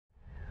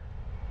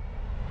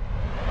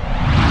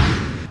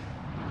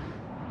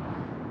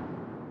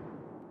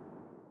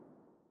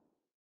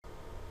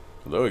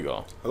Hello,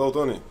 Igal. Hello,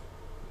 Tony.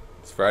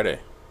 It's Friday.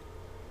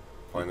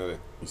 Finally.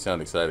 You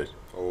sound excited.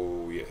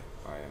 Oh, yeah,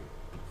 I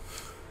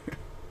am.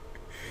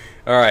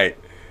 All right.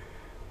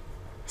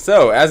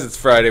 So, as it's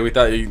Friday, we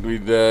thought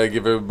we'd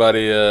give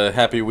everybody a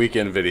happy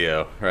weekend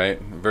video, right?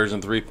 Version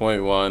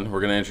 3.1.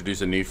 We're going to introduce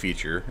a new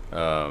feature.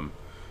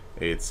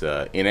 It's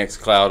NX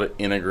Cloud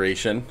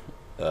integration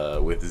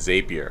with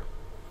Zapier.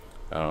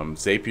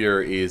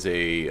 Zapier is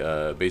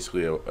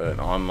basically an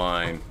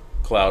online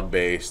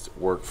cloud-based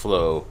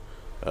workflow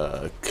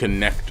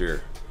connector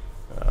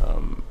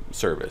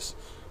service.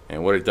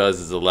 And what it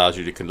does is it allows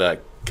you to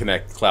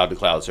connect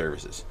cloud-to-cloud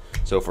services.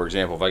 So, for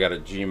example, if I got a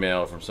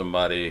Gmail from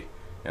somebody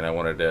and I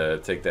wanted to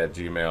take that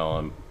Gmail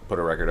and put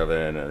a record of it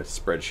in a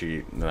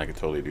spreadsheet, then I could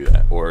totally do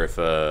that. Or if,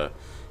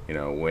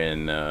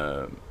 when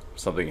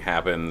something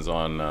happens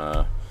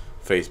on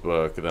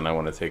Facebook, then I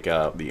want to take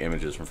out the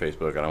images from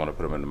Facebook and I want to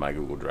put them into my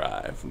Google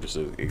Drive, just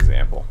an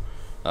example.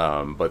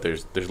 But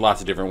there's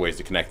lots of different ways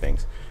to connect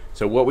things.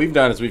 So what we've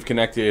done is we've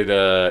connected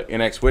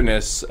NX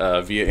Witness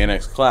via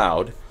NX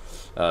Cloud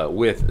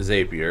with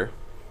Zapier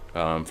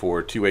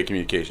for two-way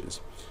communications.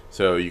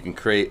 So you can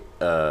create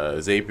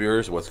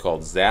Zapiers, what's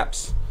called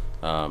Zaps,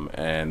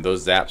 and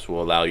those Zaps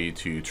will allow you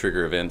to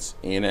trigger events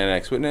in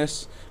NX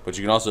Witness, but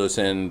you can also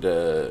send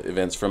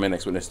events from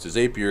NX Witness to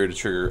Zapier to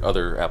trigger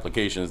other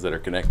applications that are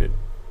connected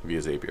via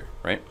Zapier,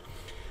 right?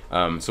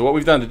 So what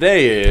we've done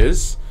today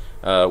is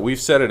we've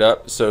set it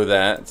up so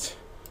that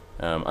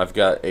I've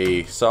got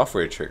a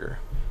software trigger,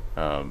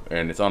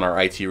 and it's on our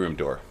IT room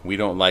door. We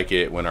don't like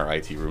it when our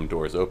IT room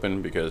door is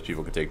open because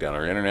people can take down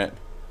our internet,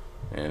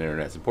 and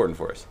internet's important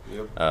for us.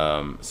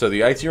 Yep. So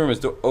the IT room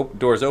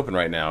door is open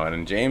right now,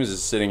 and James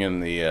is sitting in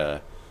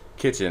the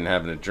kitchen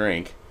having a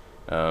drink.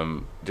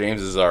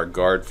 James is our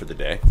guard for the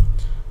day.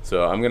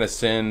 So I'm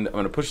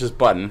gonna push this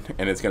button,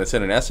 and it's gonna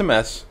send an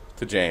SMS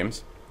to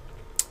James,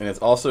 and it's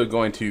also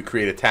going to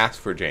create a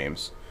task for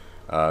James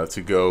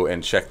to go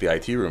and check the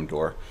IT room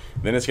door.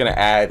 Then it's going to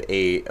add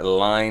a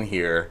line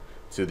here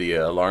to the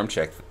alarm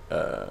check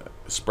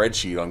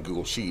spreadsheet on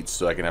Google Sheets,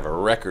 so I can have a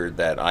record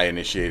that I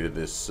initiated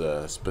this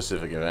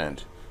specific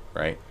event,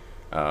 right?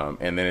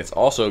 And then it's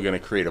also going to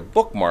create a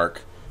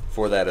bookmark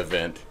for that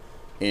event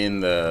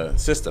in the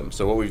system.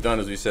 So what we've done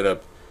is we set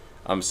up,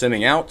 I'm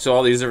sending out to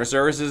all these different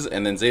services,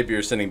 and then Zapier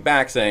is sending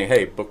back saying,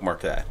 hey,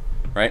 bookmark that,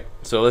 right?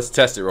 So let's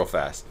test it real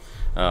fast.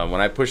 When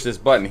I push this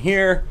button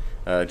here,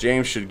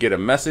 James should get a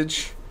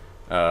message.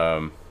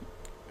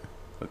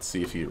 Let's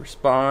see if he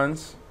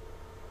responds.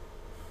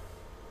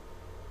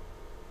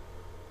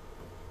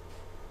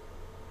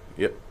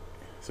 Yep.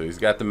 So he's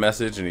got the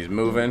message and he's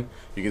moving.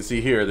 You can see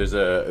here there's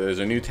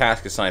a new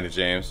task assigned to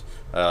James.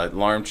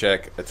 Alarm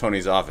check at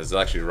Tony's office. It's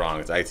actually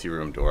wrong. It's IT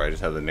room door. I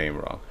just have the name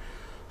wrong.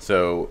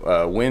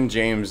 So when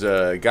James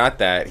got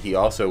that, he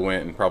also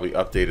went and probably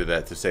updated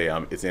that to say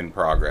it's in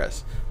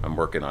progress. I'm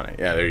working on it.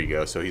 Yeah, there you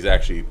go. So he's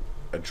actually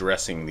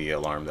addressing the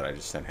alarm that I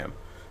just sent him,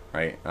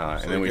 right?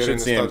 And then we should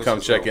see him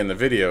come check in the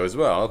video as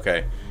well.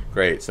 Okay,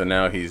 great. So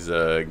now he's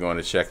going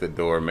to check the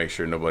door, make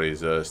sure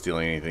nobody's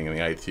stealing anything in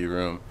the IT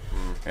room,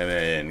 and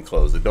then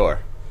close the door,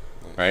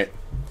 right?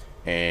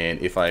 And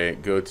if I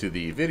go to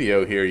the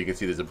video here, you can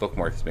see there's a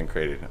bookmark that's been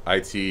created.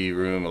 IT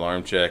room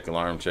alarm check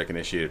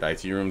initiated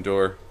IT room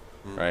door,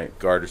 right?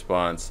 Guard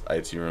response,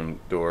 IT room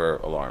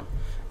door alarm.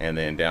 And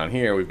then down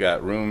here, we've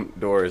got room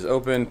door is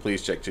open.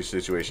 Please check your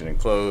situation and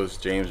close.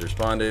 James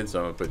responded, so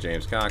I'm gonna put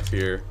James Cox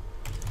here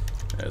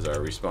as our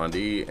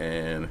respondee,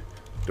 and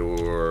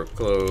door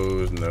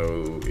closed,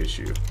 no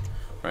issue.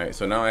 Right,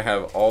 so now I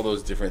have all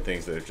those different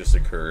things that have just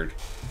occurred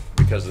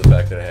because of the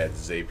fact that I had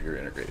Zapier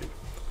integrated.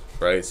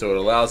 Right, so it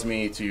allows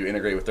me to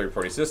integrate with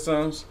third-party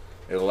systems.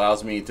 It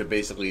allows me to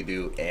basically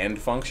do AND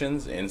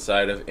functions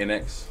inside of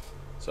NX.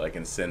 So I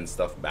can send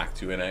stuff back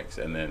to NX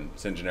and then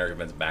send generic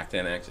events back to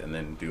NX and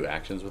then do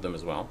actions with them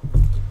as well.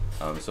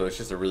 So it's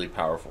just a really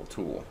powerful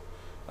tool.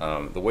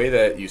 The way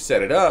that you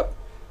set it up,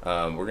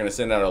 we're going to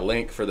send out a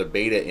link for the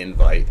beta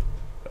invite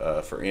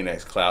for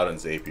NX Cloud and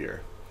Zapier.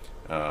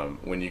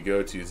 When you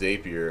go to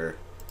Zapier,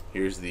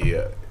 here's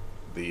the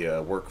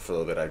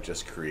workflow that I've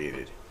just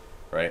created,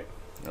 right?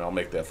 And I'll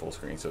make that full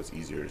screen so it's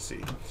easier to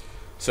see.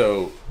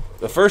 So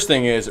the first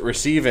thing is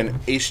receive an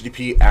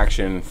HTTP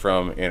action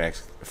from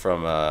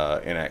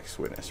NX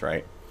Witness,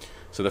 right?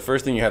 So the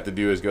first thing you have to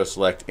do is go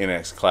select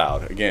NX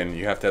Cloud. Again,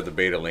 you have to have the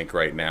beta link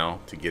right now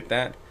to get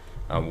that.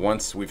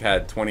 Once we've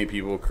had 20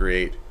 people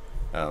create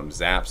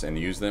Zaps and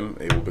use them,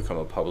 it will become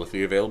a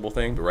publicly available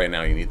thing. But right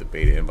now you need the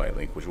beta invite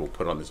link, which we'll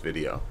put on this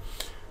video.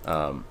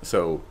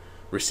 So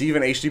receive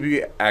an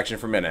HTTP action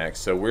from NX.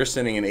 So we're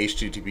sending an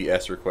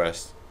HTTPS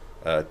request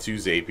to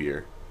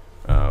Zapier,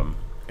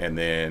 and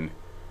then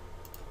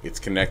it's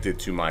connected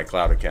to my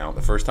cloud account.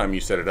 The first time you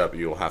set it up,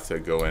 you'll have to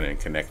go in and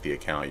connect the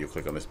account. You'll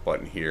click on this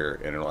button here,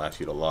 and it'll ask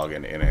you to log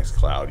into NX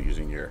Cloud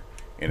using your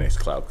NX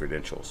Cloud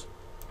credentials.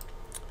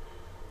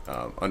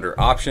 Under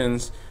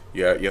options,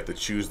 you have to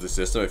choose the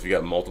system. If you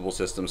got multiple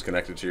systems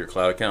connected to your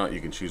cloud account, you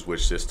can choose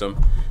which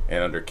system.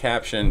 And under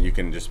caption, you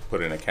can just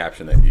put in a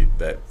caption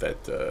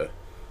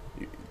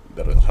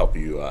that'll help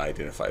you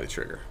identify the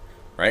trigger,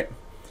 right?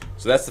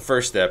 So that's the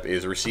first step,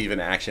 is receive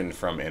an action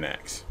from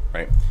NX,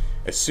 right?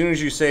 As soon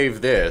as you save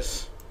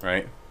this,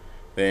 right,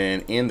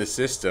 then in the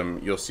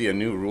system, you'll see a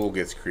new rule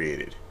gets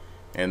created.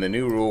 And the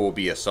new rule will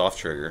be a soft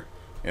trigger,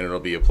 and it'll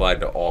be applied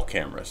to all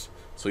cameras.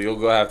 So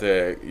you'll have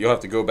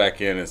to go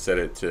back in and set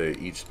it to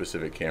each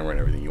specific camera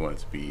and everything you want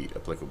it to be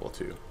applicable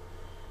to,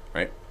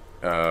 right?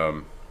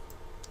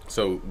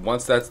 So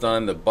once that's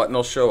done, the button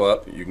will show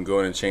up. You can go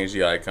in and change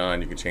the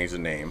icon. You can change the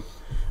name.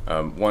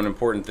 One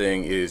important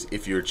thing is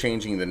if you're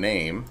changing the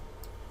name,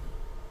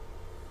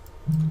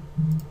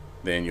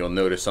 then you'll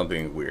notice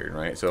something weird,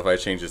 right? So if I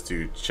change this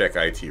to check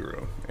IT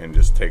room and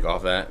just take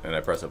off that and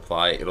I press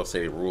apply, it'll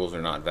say rules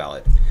are not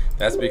valid.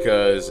 That's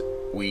because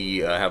we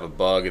have a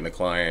bug in the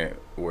client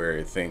where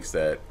it thinks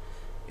that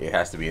it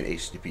has to be an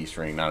HTTP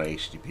string, not an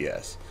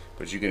HTTPS.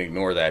 But you can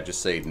ignore that,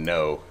 just say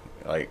no,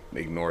 like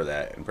ignore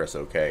that and press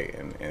OK,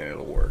 and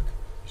it'll work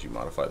as you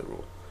modify the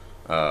rule.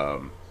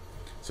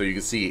 So you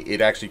can see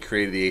it actually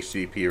created the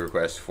HTTP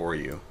request for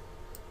you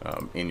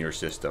in your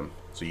system.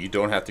 So you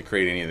don't have to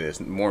create any of this.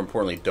 More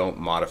importantly, don't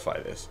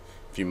modify this.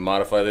 If you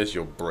modify this,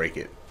 you'll break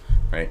it,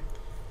 right?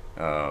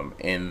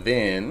 And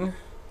then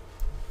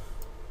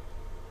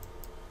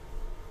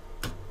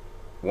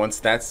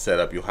once that's set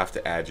up, you'll have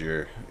to add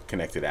your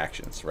connected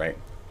actions, right?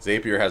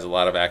 Zapier has a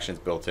lot of actions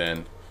built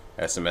in.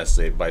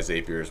 SMS by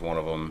Zapier is one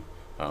of them.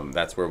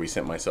 That's where we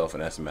sent myself an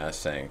SMS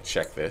saying,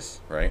 check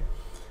this, right?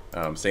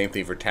 Same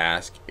thing for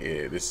task.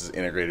 This is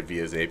integrated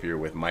via Zapier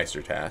with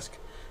Meister task.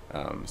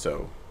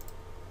 So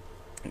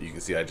you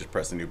can see I just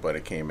pressed a new button,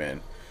 it came in.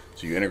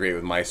 So you integrate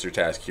with Meister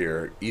task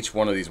here. Each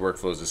one of these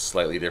workflows is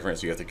slightly different,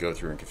 so you have to go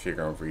through and configure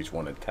them for each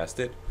one and test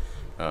it.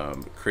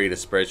 Create a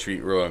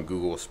spreadsheet row in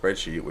Google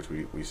Spreadsheet, which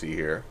we see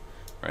here,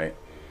 right?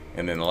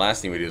 And then the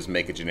last thing we do is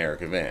make a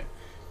generic event.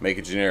 Make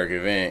a generic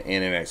event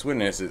in NX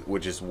Witness,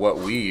 which is what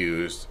we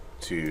used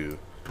to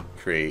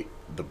create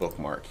the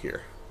bookmark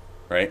here,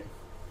 right?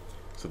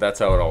 So that's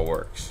how it all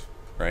works,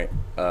 right?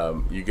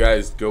 You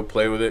guys go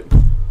play with it.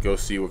 Go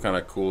see what kind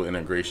of cool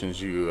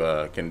integrations you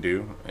can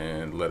do,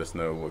 and let us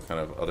know what kind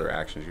of other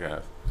actions you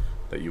have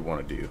that you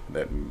want to do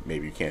that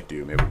maybe you can't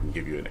do. Maybe we can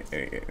give you an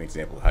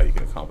example of how you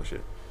can accomplish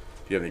it.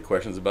 Do you have any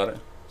questions about it?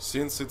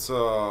 Since it's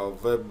a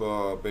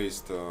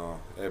web-based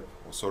app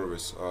or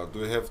service, do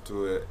you have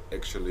to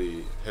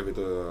actually have it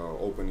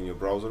open in your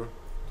browser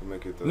to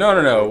make it?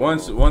 No.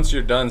 Once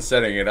you're done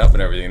setting it up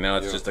and everything, now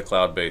it's Yeah. just a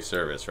cloud-based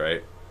service,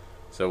 right?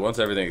 So once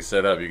everything's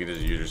set up, you can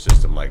just use your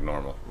system like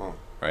normal. Oh,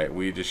 Right,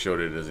 we just showed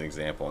it as an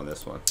example on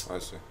this one. I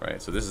see.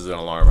 Right, so this is an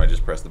alarm. I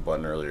just pressed the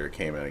button earlier, it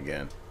came in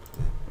again.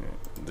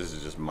 This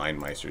is just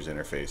MindMeister's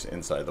interface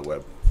inside the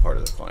web part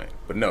of the client.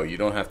 But no, you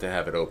don't have to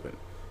have it open.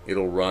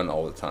 It'll run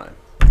all the time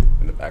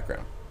in the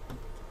background.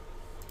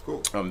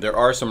 Cool. There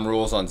are some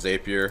rules on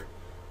Zapier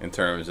in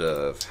terms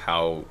of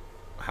how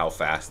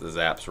fast the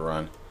zaps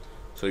run.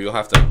 So you'll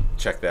have to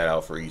check that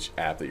out for each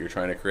app that you're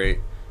trying to create.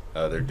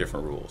 There are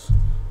different rules.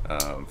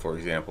 For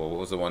example, what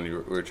was the one we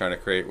were trying to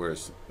create where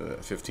it's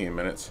 15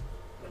 minutes?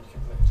 When you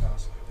complete a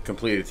task.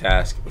 Complete a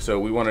task. So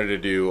we wanted to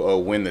do,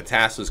 when the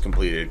task was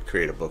completed,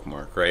 create a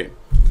bookmark, right?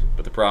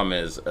 But the problem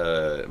is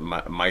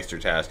Meister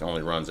task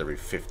only runs every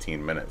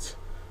 15 minutes.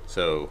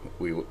 So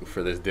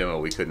for this demo,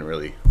 we couldn't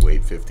really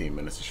wait 15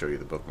 minutes to show you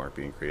the bookmark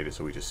being created,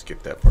 so we just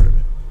skipped that part of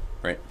it,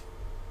 right?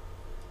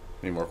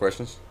 Any more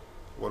questions?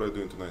 What are you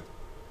doing tonight?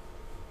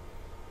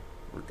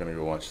 We're going to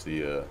go watch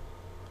the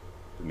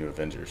new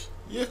Avengers.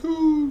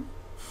 Yahoo!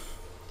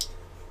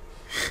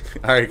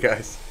 All right,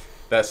 guys.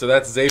 So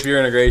that's Zapier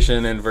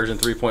integration, and version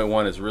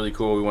 3.1 is really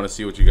cool. We want to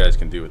see what you guys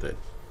can do with it.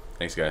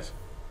 Thanks, guys.